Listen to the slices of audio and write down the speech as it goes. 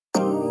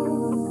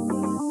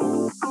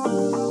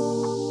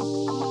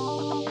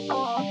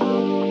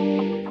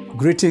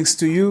Greetings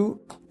to you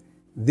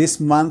this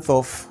month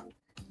of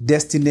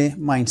Destiny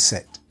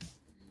Mindset.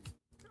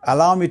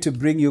 Allow me to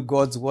bring you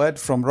God's word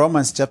from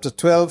Romans chapter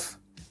 12,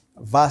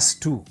 verse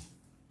 2.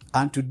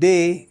 And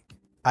today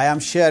I am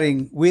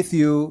sharing with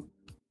you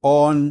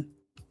on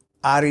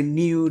a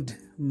renewed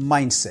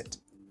mindset.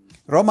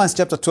 Romans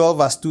chapter 12,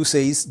 verse 2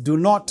 says, "Do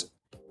not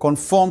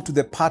conform to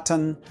the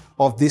pattern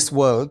of this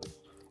world,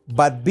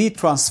 but be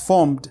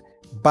transformed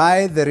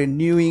by the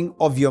renewing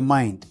of your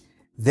mind.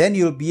 Then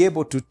you'll be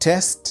able to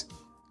test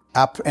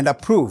and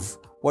approve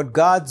what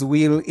God's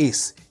will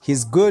is,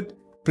 His good,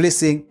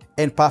 pleasing,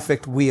 and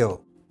perfect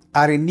will."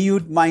 A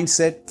renewed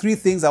mindset. 3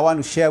 things I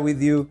want to share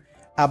with you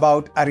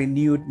about a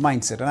renewed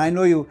mindset. And I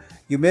know you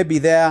may be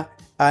there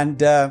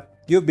and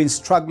you've been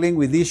struggling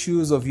with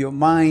issues of your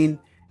mind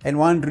and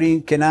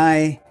wondering, can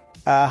I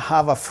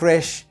have a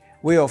fresh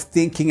way of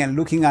thinking and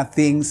looking at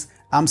things?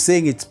 I'm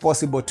saying it's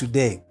possible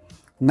today.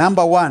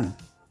 Number 1,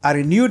 a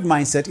renewed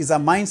mindset is a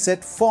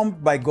mindset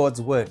formed by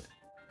God's word.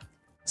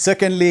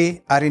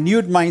 Secondly, a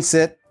renewed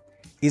mindset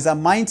is a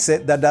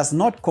mindset that does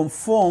not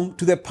conform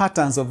to the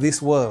patterns of this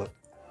world.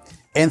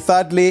 And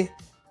thirdly,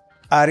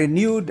 a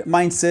renewed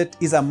mindset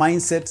is a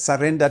mindset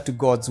surrendered to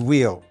God's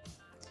will.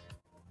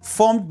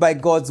 Formed by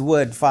God's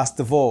word, first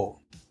of all.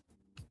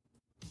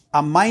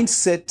 A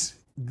mindset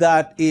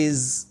that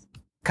is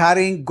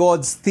carrying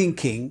God's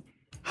thinking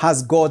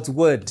has God's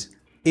word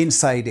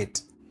inside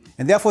it.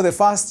 And therefore, the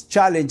first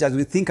challenge as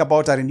we think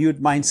about a renewed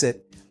mindset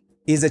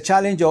is the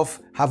challenge of,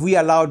 have we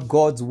allowed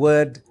God's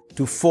word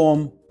to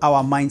form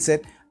our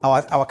mindset,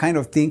 our kind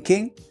of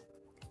thinking?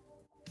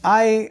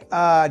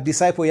 I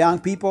disciple young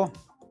people,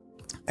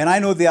 and I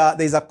know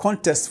there's a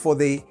contest for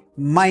the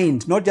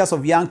mind, not just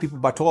of young people,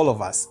 but all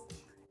of us.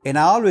 And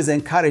I always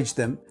encourage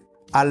them,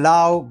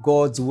 allow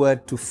God's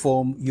word to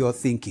form your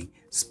thinking.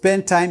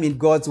 Spend time in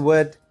God's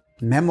word,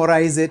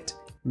 memorize it,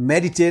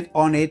 meditate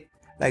on it,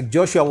 like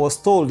Joshua was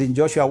told in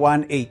Joshua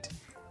 1:8.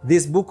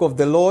 "This book of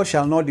the law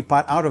shall not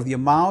depart out of your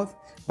mouth,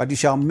 but you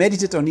shall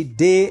meditate on it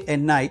day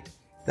and night,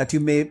 that you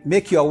may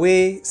make your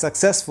way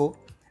successful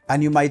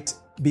and you might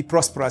be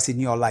prosperous in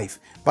your life."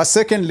 But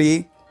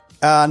secondly,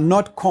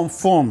 not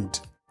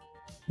conformed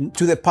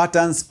to the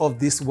patterns of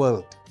this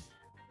world.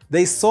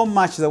 There is so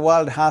much the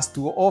world has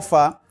to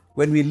offer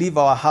when we leave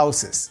our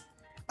houses.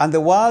 And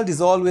the world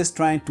is always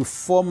trying to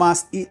form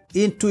us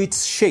into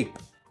its shape.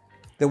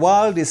 The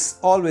world is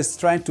always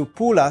trying to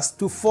pull us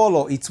to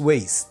follow its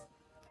ways.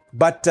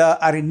 But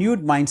a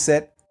renewed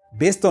mindset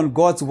based on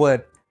God's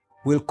word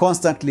will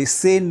constantly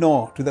say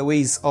no to the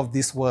ways of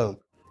this world.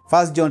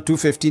 1 John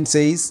 2:15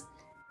 says,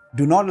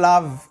 "Do not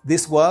love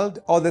this world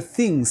or the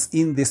things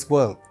in this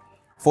world.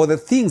 For the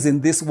things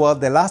in this world,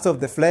 the lust of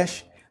the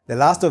flesh, the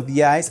lust of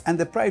the eyes, and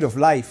the pride of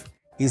life,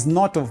 is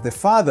not of the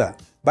Father,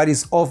 but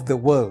is of the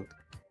world."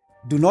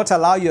 Do not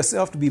allow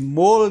yourself to be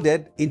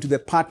molded into the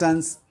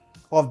patterns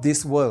of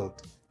this world.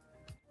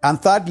 And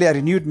thirdly, a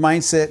renewed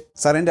mindset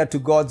surrendered to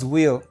God's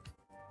will.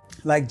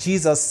 Like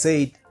Jesus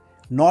said,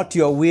 "Not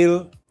your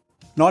will,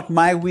 not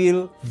my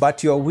will,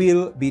 but your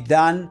will be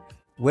done."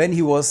 When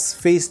he was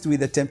faced with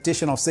the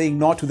temptation of saying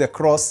no to the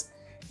cross,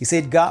 he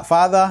said, "God,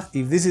 Father,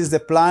 if this is the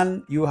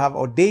plan you have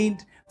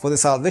ordained for the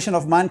salvation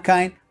of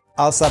mankind,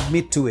 I'll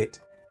submit to it.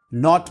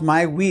 Not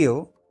my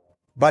will,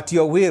 but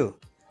your will."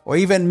 Or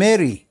even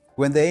Mary,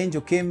 when the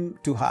angel came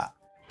to her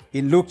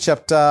in Luke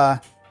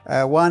chapter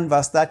 1,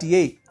 verse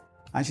 38,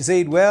 and she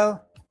said,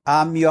 "Well,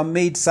 I'm your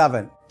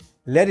maidservant.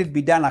 Let it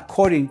be done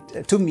according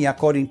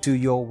to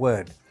your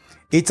word."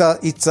 It's a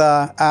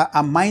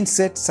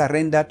mindset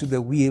surrender to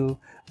the will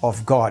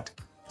of God.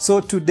 So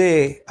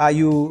today, are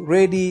you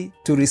ready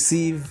to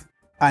receive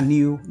a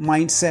new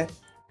mindset?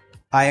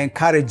 I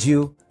encourage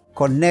you,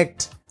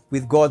 connect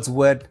with God's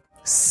word,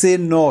 say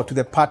no to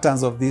the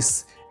patterns of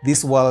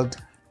this world,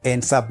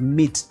 and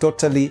submit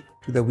totally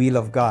to the will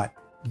of God.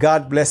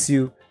 God bless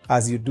you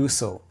as you do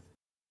so.